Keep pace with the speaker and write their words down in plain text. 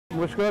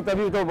मुश्किल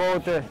तभी तो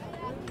बहुत है।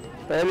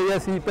 पहले ये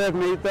सी-पैक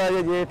नहीं था,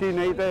 ये जेटी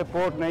नहीं था,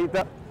 पोर्ट नहीं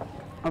था,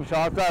 हम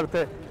शाहकार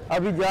थे।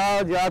 अभी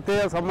जाते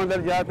हैं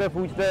समंदर जाते हैं,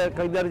 पूछते हैं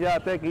किधर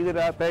जाते हैं, किधर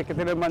आते हैं,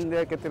 कितने मंदिर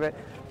है, कितने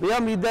भैया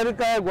हम इधर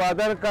का है,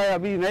 ग्वादर का है।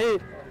 अभी नहीं,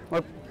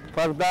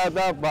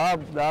 परदादा बाप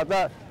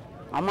दादा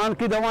अमान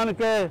की जमान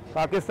के,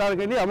 पाकिस्तान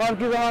के नहीं, अमान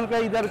की जमान का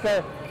इधर का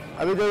है।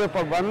 अभी जो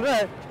बन रहा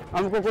है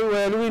हमको कोई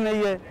वैल्यू ही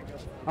नहीं है।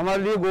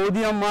 हमारे लिए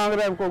गोदी हम मांग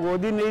रहे हैं, हमको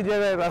गोदी नहीं दे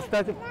रहे,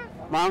 रास्ता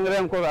मांग रहे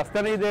हैं, हमको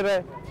रास्ता नहीं दे रहे।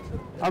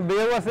 हम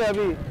बेवस है।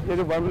 अभी ये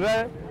जो बन रहा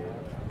है,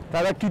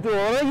 तरक्की तो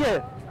हो रही है,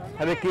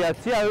 तरक्की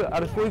अच्छी,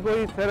 हर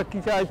कोई तरक्की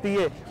चाहती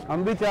है,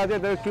 हम भी चाहते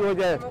हैं तरक्की हो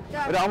जाए,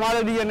 पर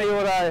हमारे लिए नहीं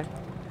हो रहा है,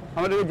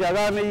 हमारे लिए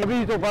जगह नहीं।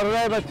 अभी तो पढ़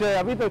रहे बच्चे,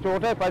 अभी तो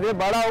छोटे पढ़े,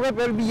 बड़ा हो गए,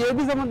 फिर भी ये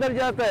भी समंदर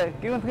जाता है,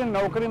 क्यों? उसकी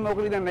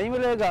नौकरी तो नहीं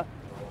मिलेगा,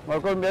 और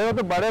कोई मिलेगा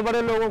तो बड़े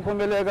बड़े लोगों को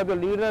मिलेगा, तो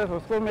लीडर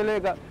उसको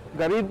मिलेगा,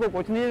 गरीब को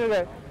कुछ नहीं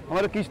मिलेगा।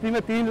 हमारे किश्ती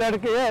में 3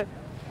 लड़के हैं,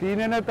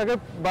 तीनों ने तक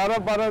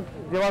 12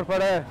 जवान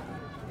पड़ा है,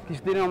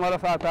 किश्ती में हमारा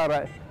साथ आ रहा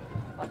है।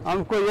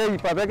 हमको यही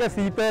पता है कि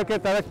सी-पैक के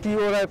तरक्की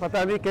हो रहा है,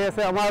 पता नहीं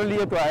कैसे, हमारे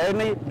लिए तो है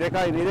नहीं,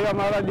 देखा ही नहीं,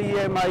 हमारा लिए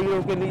है,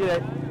 माहिरों के लिए है।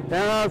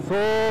 यहाँ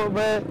 100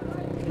 में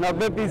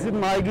 90%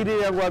 माहिगिरी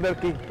है, ग्वादर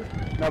की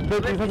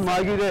 90%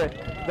 माहिगिरी है,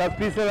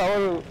 10%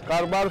 और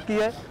कारोबार की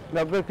है,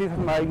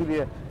 90% माहिगिरी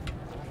है।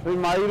 तो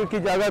माहिर की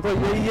जगह तो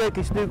यही है,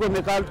 किश्ती को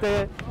निकालते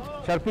हैं,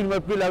 शर्फी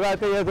मर्फी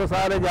लगाते हैं, तो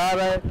सारे जा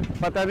रहे हैं,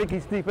 पता नहीं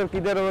किश्ती पर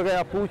किधर हो गए।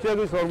 आप पूछे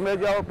कि सोर में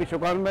जाओ,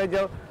 पिछुकर में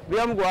जाओ,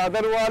 भैया हम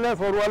ग्वादर वाले,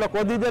 सोर वाला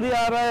खुद इधर ही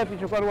आ रहा है,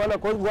 पिछुकर वाला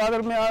खुद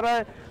ग्वादर में आ रहा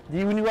है,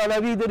 जीवनी वाला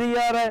भी इधर ही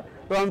आ रहा है,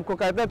 तो हमको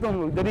कहते हैं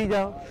तुम इधर ही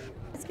जाओ।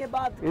 इसके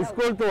बाद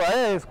स्कूल तो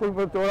है, स्कूल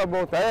पर थोड़ा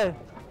बहुत है,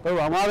 तो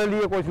हमारे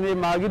लिए कुछ नहीं,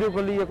 मागिरों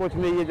के लिए कुछ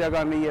नहीं, ये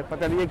जगह नहीं है,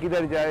 पता नहीं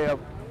किधर जाए। अब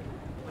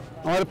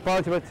हमारे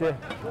 5 बच्चे,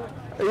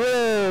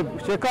 ये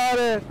शिकार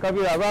है,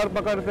 कभी 1000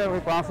 पकड़ते हैं, कभी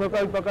 500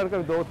 का भी पकड़ते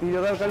हैं, 2-3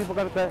 हज़ार का भी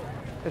पकड़ता है,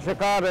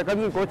 शिकार है,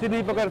 कभी कुछ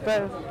नहीं पकड़ता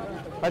है,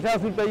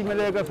 50 रुपये ही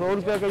मिलेगा, 100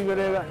 रुपये का ही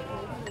मिलेगा।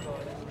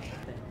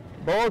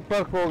 बहुत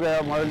फर्क हो गया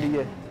हमारे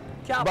लिए।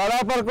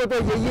 बड़ा फर्क तो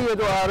यही है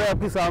जो आ रहा है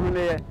आपके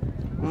सामने है,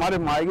 हमारे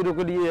माहिरों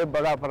के लिए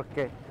बड़ा फर्क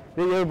है।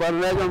 ये बन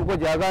रहा है कि हमको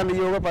जगह नहीं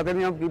होगा, पता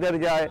नहीं हम किधर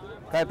जाए,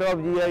 कहते हो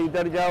अब जी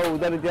इधर जाओ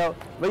उधर जाओ,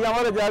 भैया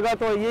हमारी जगह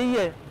तो यही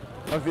है,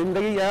 और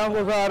जिंदगी यहाँ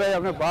गुजार है,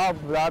 अपने बाप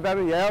दादा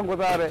ने यहाँ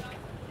गुजार है,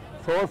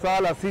 100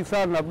 साल 80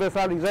 साल 90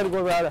 साल इधर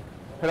गुजार है,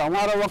 फिर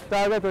हमारा वक्त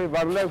आ गया तो ये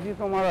बन रहा है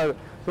तुम्हारा,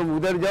 तुम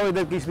उधर जाओ,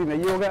 इधर किश्ती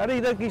नहीं होगा, अरे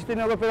इधर किश्ती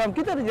नहीं होगा, फिर हम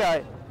किधर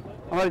जाए?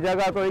 हमारी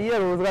जगह तो यही है,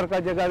 रोजगार का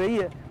जगह रही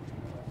है।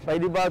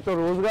 पहली बात तो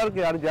रोजगार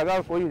की, हर जगह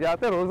कोई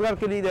जाते हैं रोजगार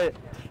के लिए,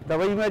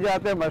 दुबई में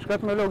जाते हैं,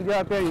 मस्कत में लोग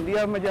जाते हैं,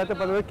 इंडिया में जाते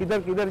हैं, पता नहीं किधर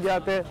किधर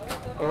जाते हैं,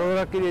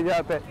 रोजगार के लिए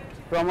जाते हैं।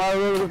 तो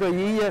हमारे लोग तो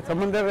यही है,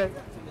 समंदर है,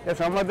 ये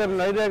समंदर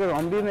नहीं रहेगा तो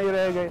हम भी नहीं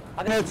रह गए।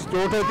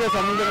 छोटे थे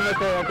समुद्र में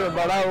थे, तो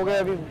बड़ा हो गए,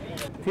 अभी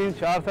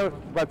 3-4 साल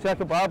बच्चा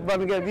के बाप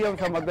बन गए, अभी हम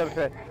समंदर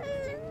से,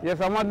 ये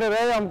समंदर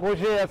है, हम खुश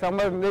है,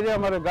 समझ लीजिए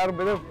हमारे घर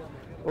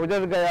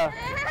उजड़ गया,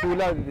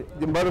 चूल्हा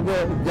मर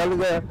गए, जल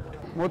गए।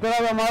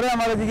 मुतलब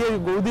हमारे लिए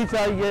गोदी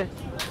चाहिए,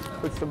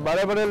 कुछ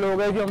बड़े बड़े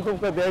लोग हैं जो हम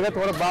तुमको देगा,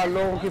 थोड़ा बाहर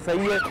लोगों की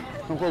सही है,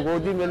 तुमको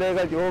गोदी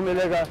मिलेगा, जो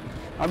मिलेगा,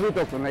 अभी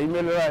तो नहीं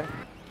मिल रहा है।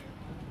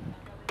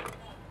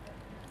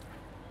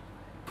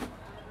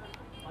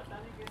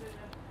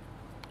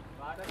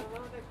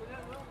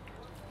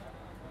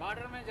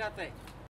 बॉर्डर में जाता है।